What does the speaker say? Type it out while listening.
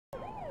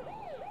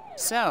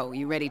So,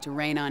 you ready to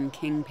rain on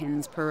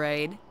Kingpin's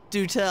parade?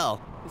 Do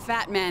tell. The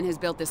Fat Man has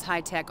built this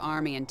high-tech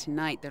army, and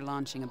tonight they're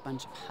launching a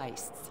bunch of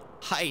heists.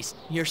 Heist,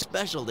 your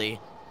specialty.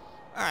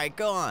 Alright,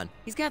 go on.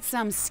 He's got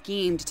some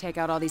scheme to take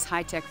out all these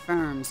high-tech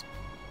firms.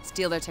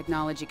 Steal their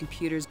technology,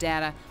 computers,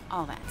 data,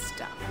 all that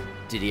stuff.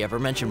 Did he ever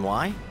mention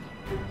why?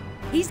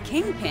 He's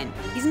Kingpin.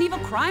 He's an evil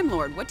crime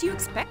lord. What do you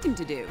expect him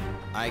to do?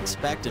 I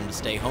expect him to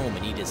stay home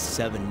and eat his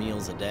 7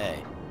 meals a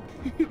day.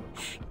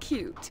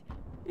 Cute.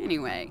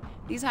 Anyway,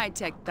 these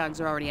high-tech thugs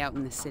are already out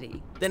in the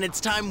city. Then it's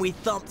time we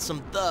thumped some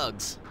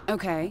thugs.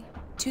 Okay,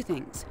 2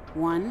 things.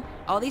 1,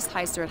 all these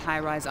heists are at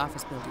high-rise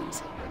office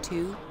buildings.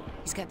 2,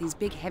 he's got these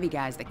big heavy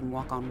guys that can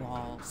walk on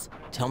walls.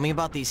 Tell me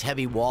about these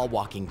heavy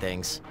wall-walking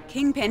things.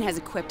 Kingpin has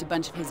equipped a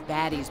bunch of his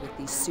baddies with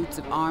these suits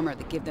of armor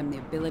that give them the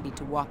ability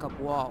to walk up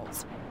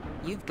walls.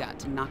 You've got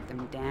to knock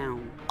them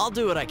down. I'll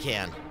do what I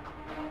can.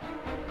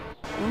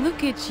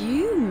 Look at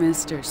you,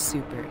 Mr.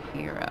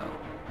 Superhero.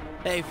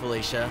 Hey,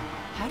 Felicia.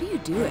 How do you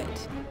do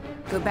it?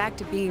 Go back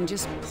to being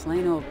just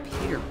plain old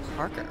Peter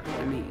Parker,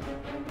 I mean.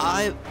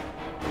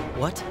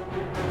 What?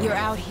 You're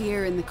out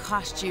here in the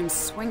costumes,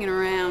 swinging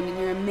around, and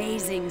you're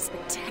amazing,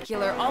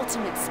 spectacular,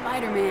 ultimate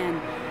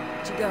Spider-Man.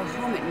 But you go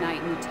home at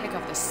night and you take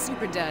off the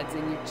super duds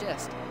and you're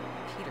just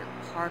Peter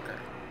Parker.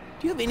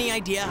 Do you have any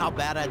idea how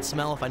bad I'd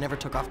smell if I never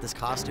took off this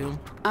costume?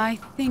 I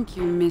think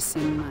you're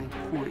missing my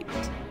point.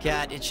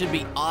 Kat, it should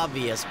be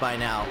obvious by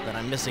now that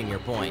I'm missing your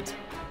point.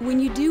 When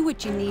you do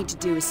what you need to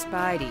do as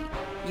Spidey,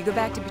 you go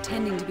back to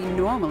pretending to be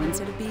normal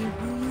instead of being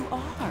who you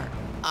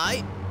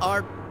are.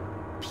 Are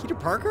Peter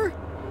Parker?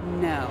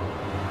 No,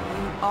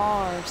 you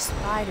are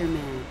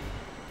Spider-Man.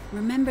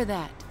 Remember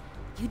that.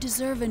 You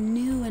deserve a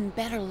new and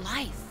better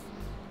life.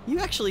 You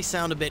actually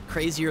sound a bit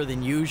crazier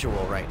than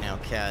usual right now,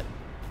 Kat.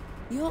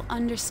 You'll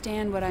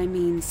understand what I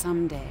mean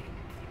someday.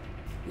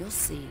 You'll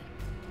see.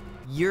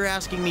 You're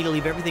asking me to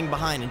leave everything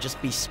behind and just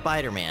be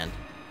Spider-Man.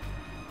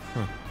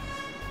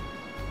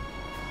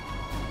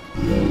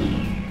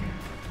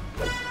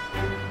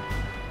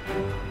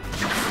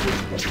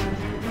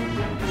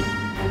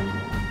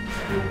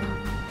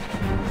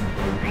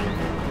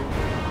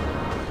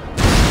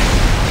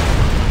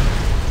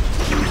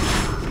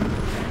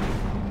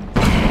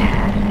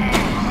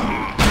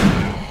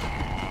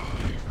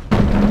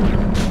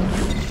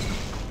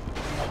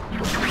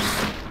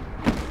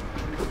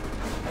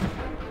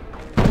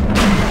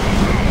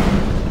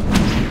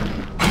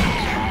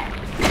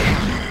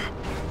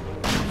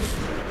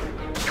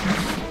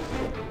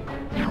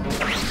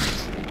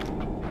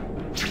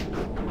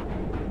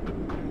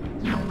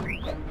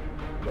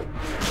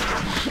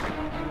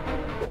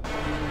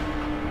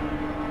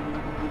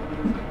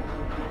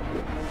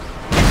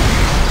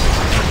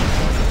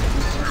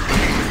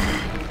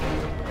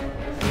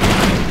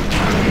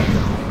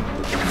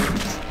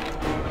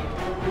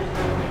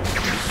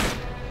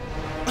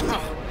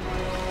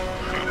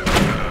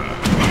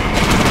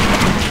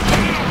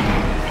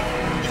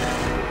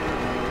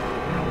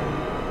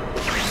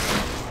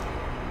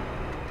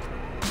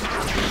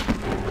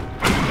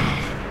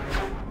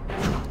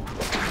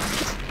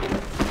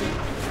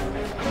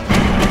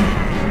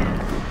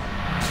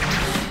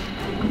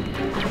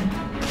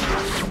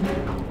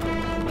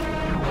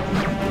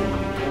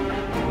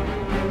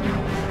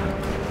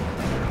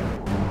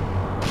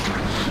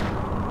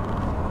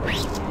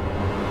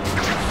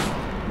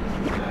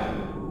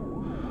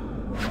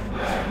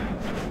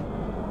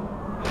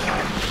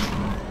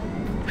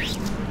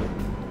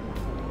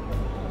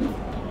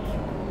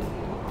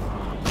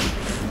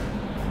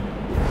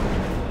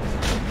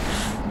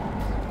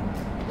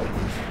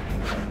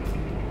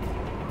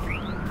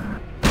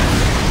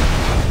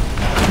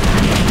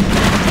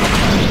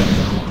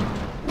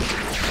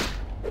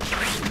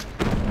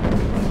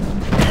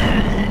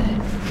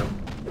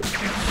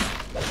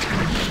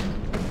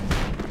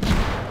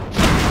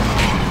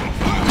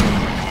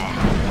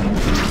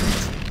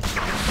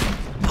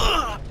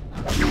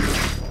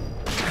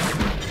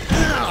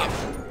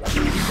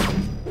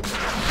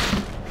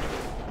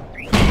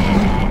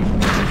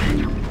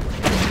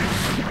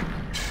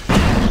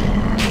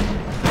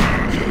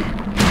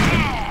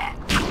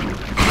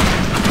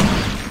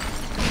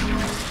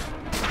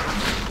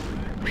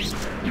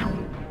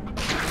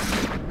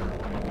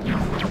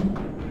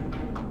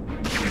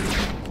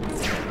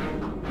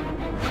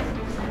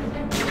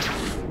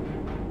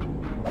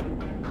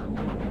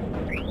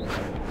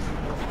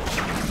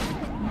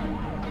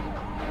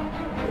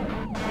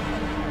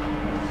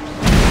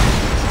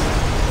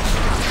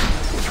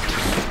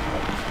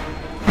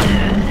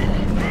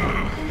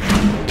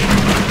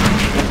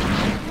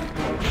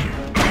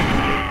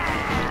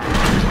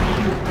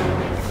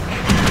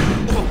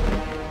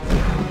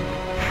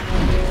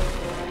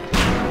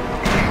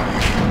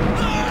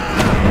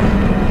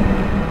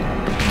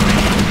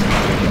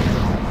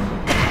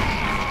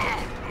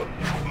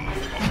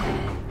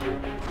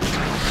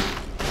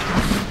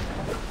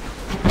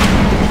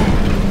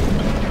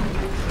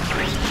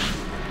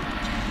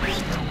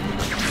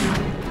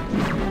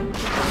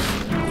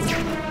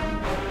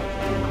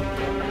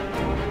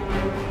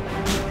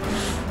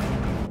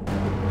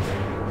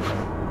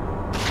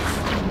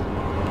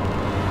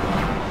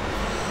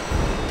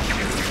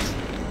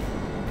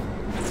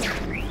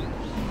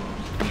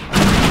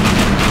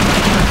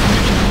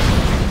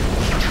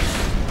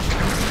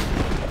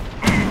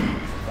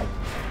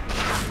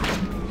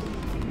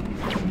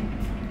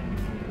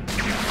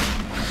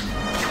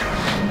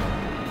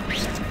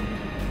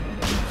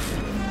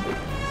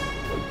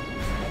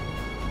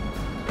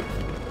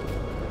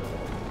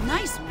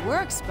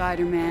 work,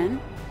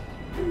 Spider-Man.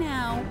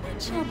 Now, what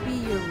shall be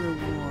your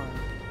reward?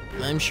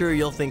 I'm sure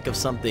you'll think of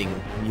something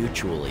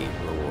mutually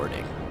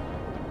rewarding.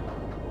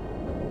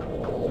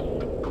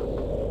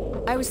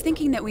 I was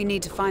thinking that we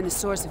need to find the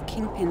source of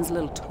Kingpin's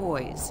little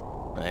toys.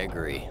 I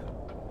agree.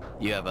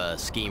 You have a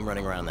scheme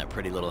running around that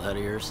pretty little head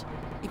of yours?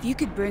 If you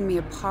could bring me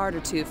a part or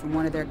two from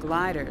one of their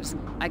gliders,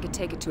 I could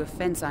take it to a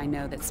fence I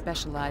know that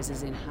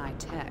specializes in high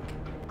tech.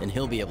 And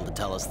he'll be able to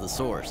tell us the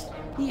source.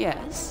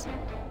 Yes,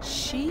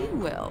 she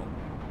will.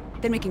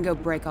 Then we can go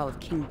break all of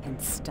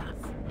Kingpin's stuff.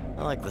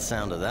 I like the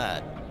sound of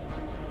that.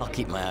 I'll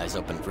keep my eyes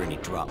open for any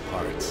drop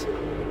parts.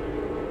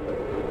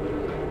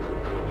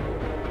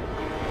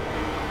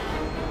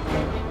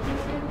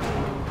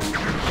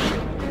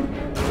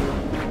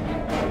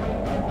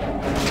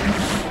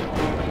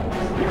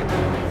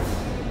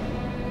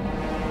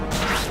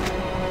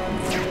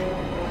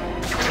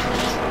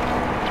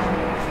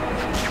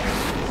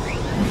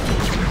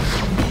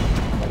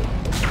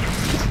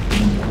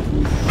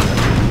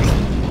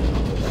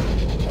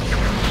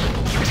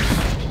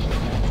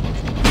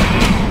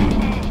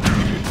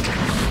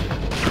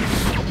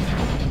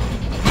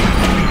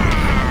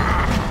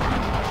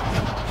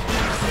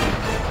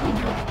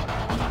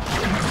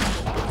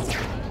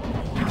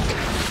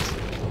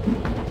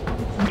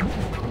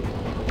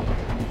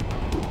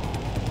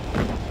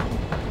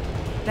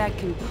 That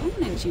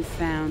component you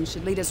found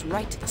should lead us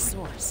right to the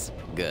source.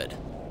 Good.